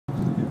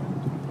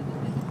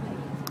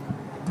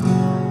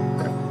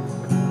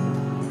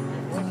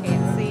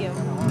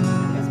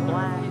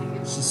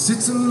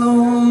sits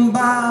alone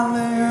by a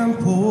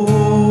lamppost,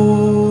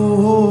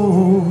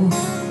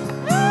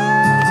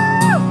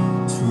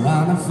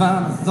 trying to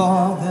find a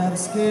thought that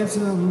escapes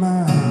her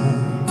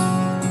mind.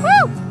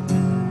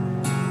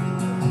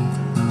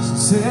 She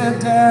said,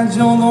 Dad,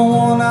 you're the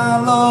one I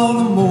love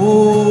the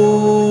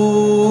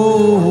most.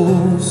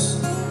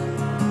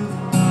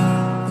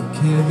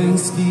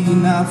 Kevinski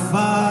not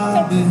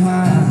far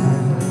behind.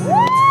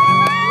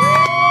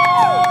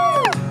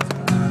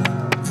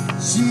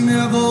 She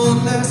never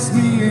lets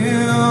me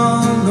in,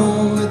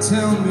 only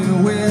tell me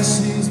where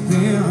she's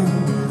been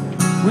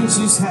when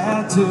she's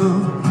had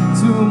too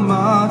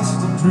much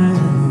to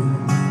drink.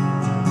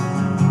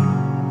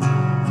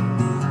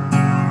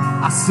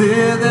 I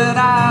say that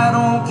I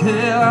don't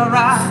care,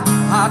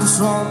 I just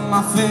run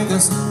my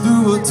fingers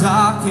through a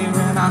dark hair,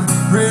 and I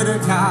pray to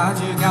God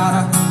you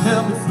gotta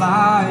help me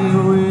fly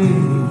away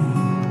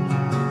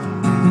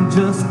and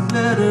just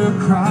let her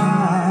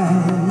cry.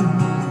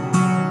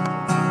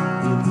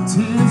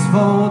 Tears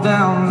fall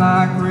down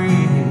like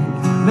rain,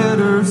 let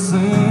her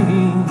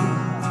sing.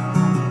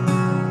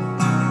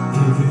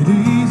 If it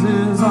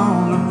eases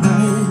on the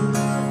pain,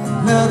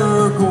 let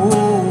her go.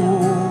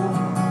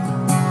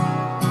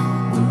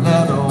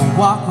 Let her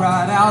walk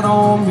right out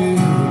on me.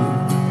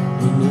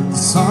 And if the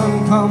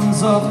sun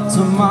comes up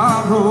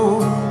tomorrow,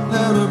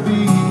 let her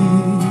be.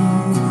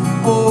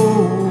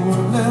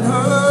 Oh, let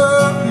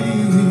her be.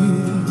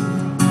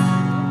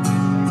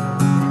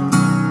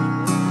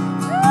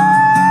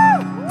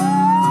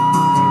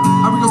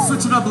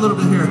 Switch it up a little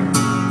bit here.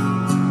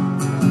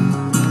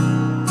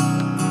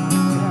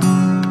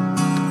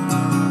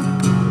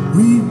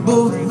 We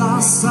both lie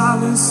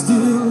silent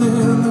still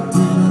in the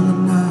dead of the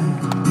night.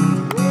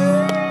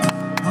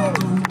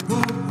 Although we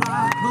both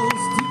lie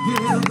close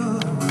together,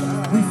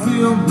 we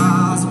feel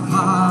miles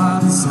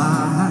apart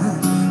inside.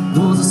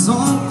 Was it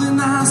something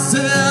I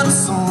said or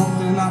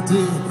something I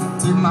did?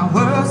 Did my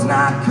words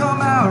not come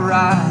out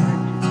right?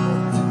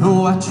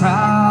 Though I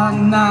tried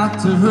not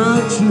to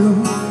hurt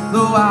you,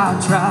 though I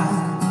tried,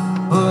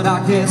 but I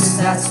guess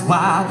that's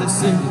why they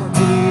say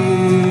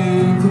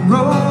every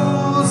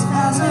rose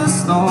has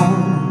its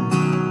thorn,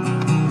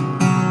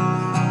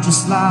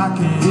 just like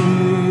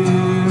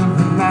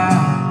every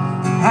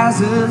night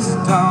has its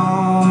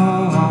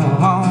dawn,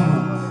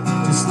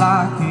 just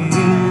like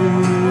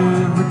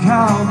every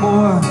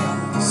cowboy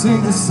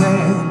sings a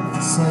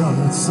sad,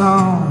 sad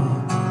song.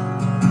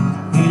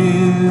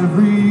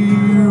 Every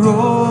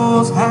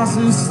rose has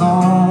its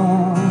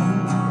thorn.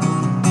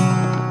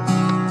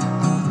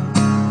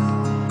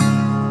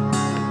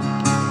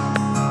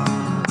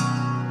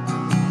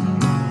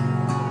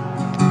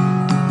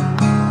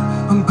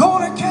 I'm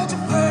gonna catch a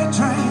freight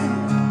train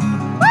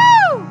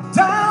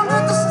down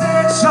at the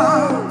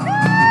station,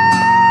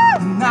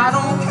 and I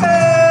don't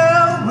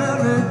care where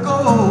it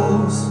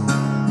goes.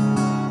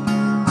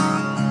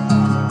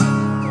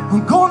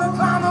 I'm gonna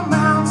climb a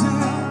mountain,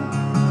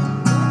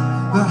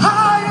 the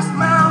highest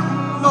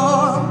mountain,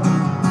 Lord.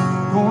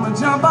 Gonna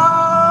jump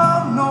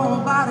off,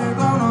 nobody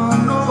gonna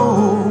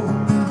know.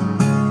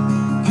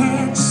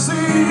 Can't you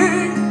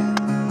see,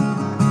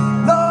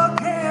 Lord,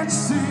 can't you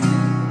see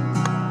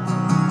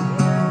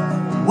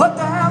what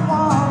that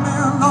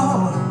woman,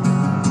 Lord,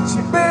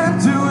 she been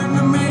doing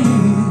to me?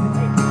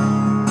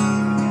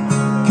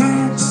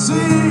 Can't you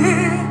see,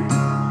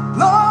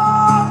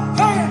 Lord,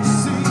 can't you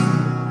see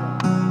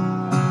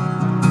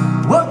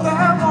what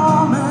that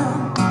woman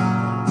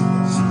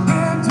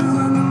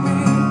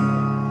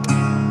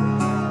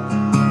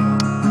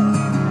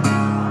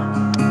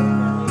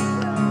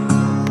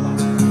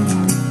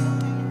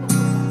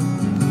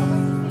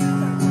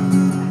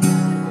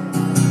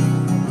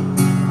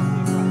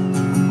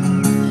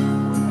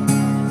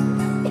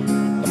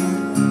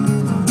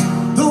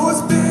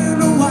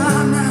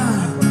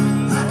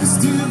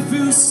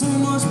so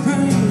much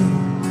pain,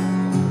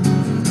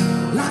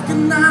 like a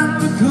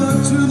knife that cut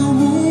to the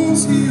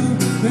wounds heal,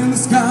 and the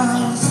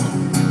scars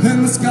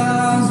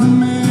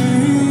remain.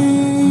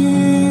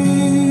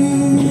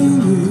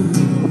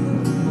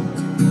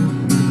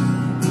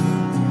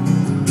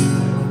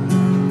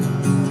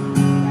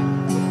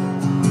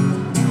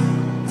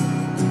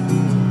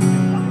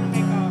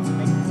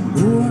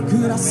 Oh,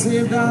 could I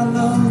saved our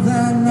love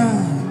that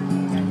night,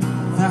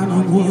 found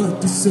out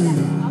what to say.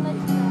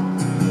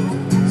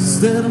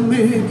 Instead of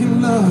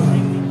making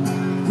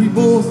love, we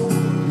both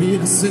made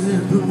our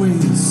separate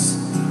ways.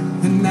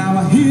 And now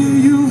I hear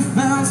you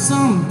found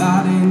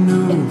somebody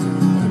new,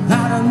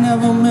 that I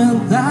never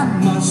meant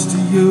that much to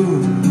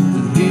you.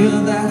 And hear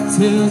that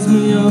tears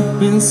me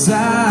up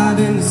inside,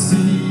 and to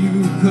see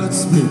you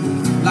cuts me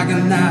like a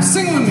knife.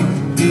 Sing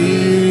with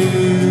me.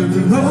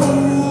 Every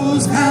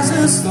rose has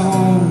its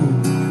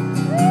thorn,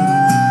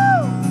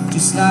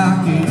 just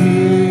like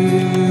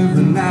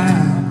every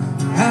night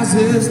has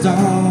its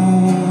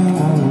dawn,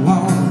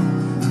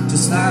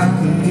 just like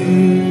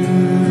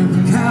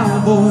every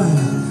cowboy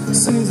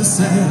sings a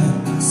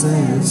sad,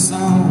 sad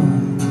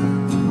song.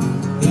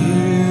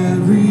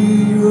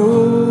 Every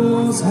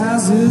rose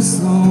has its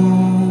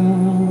thorn.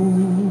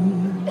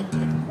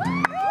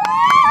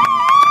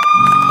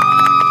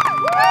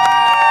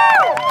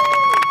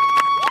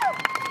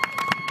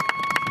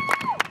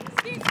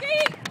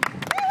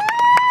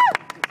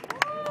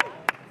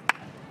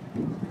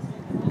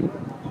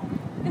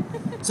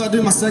 So I'll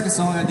do my second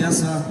song, I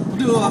guess. We'll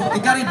do, you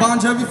got any Bon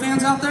Jovi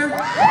fans out there?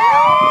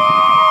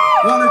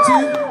 One or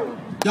two?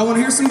 Y'all want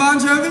to hear some Bon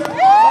Jovi?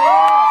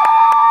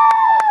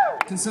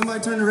 Can somebody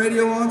turn the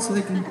radio on so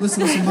they can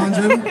listen to some Bon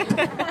Jovi?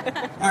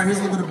 Alright, here's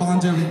a little bit of Bon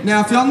Jovi.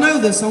 Now, if y'all know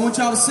this, I want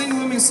y'all to sing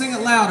with me and sing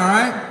it loud,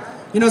 alright?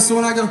 You know, so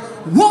when I go,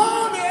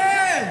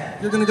 "Wanted,"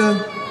 you're gonna go,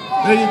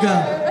 there you go.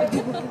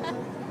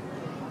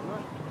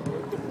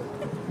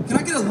 Can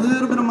I get a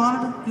little bit of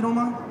monitor, if you don't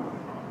mind?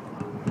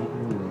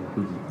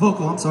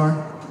 Vocal, I'm sorry.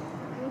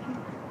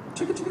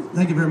 Chicka, chicka.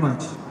 Thank you very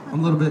much. I'm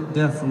a little bit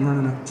deaf from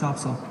learning a chop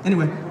saw.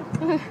 Anyway.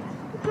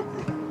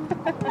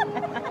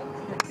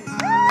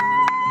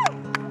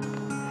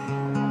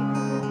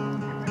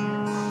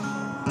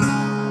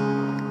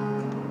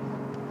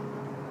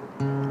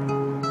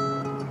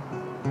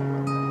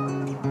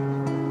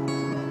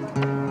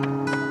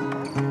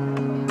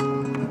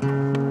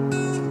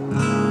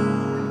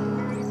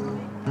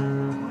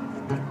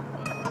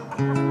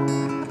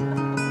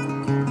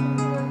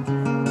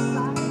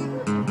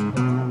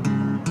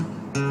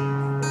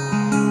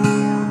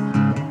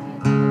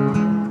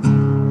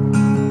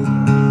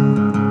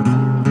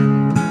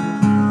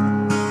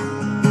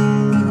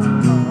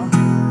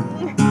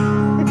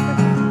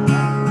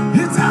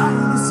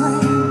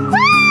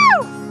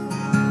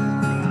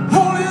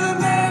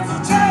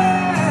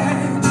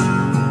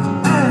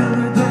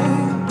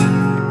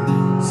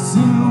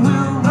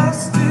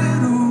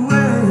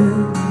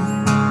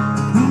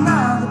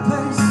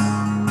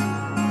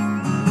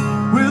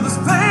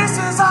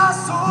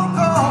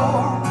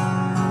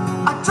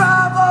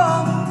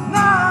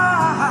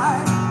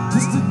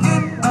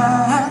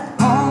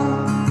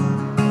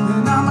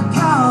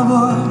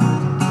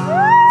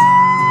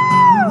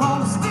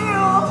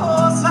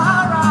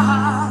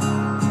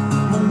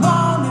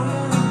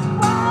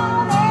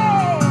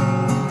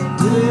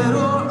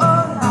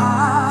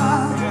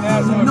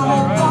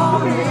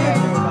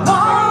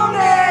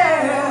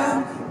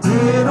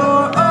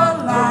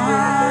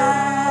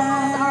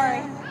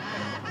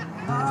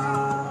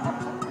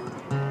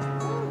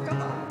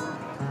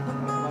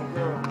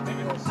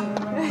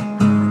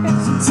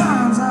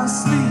 Sometimes I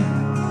sleep,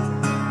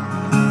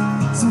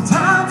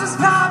 sometimes it's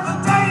not for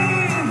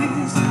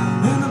days,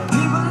 and the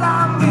people I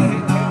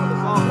meet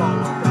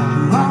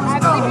always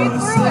gonna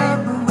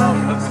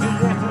separate.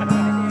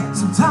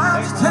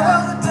 Sometimes you tell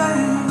the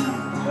day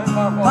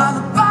by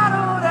the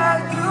bottle that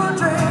you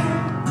drink,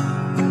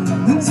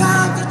 the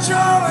time that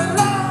you're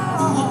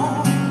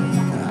alone,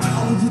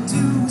 all you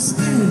do is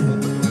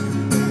think.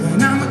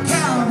 And I'm a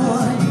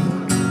cowboy,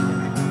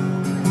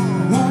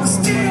 wanna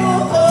steal a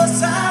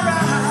horse I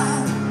ride.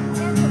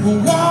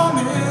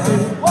 Wanted,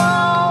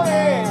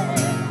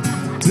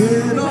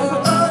 dead or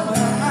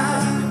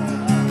alive.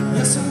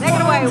 Yes, take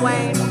it away,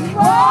 Wayne.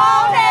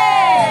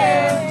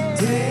 Wanted,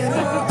 dead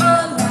or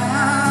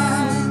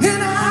alive,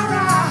 and I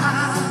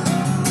ride.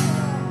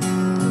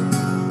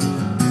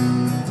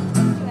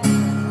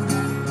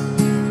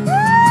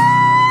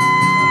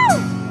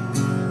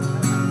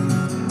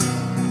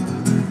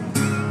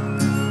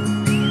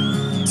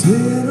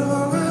 Dead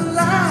or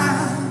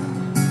alive,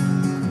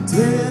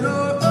 dead or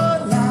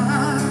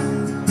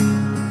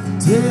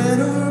dead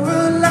or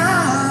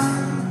alive,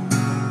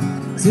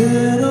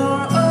 dead or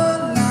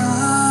alive.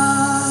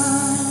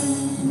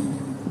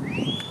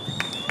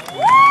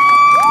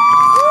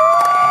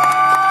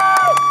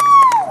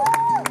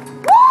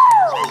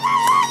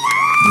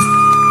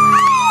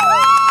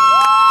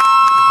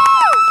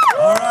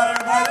 All right,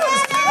 everybody, that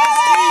was Kevin.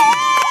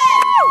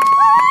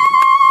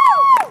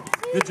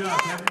 Good job,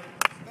 Kevin.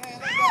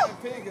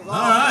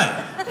 All right.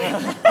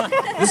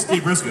 This is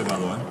Steve Briscoe, by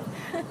the way,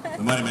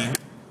 the Money Man.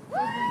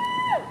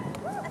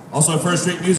 Also, First Street Music.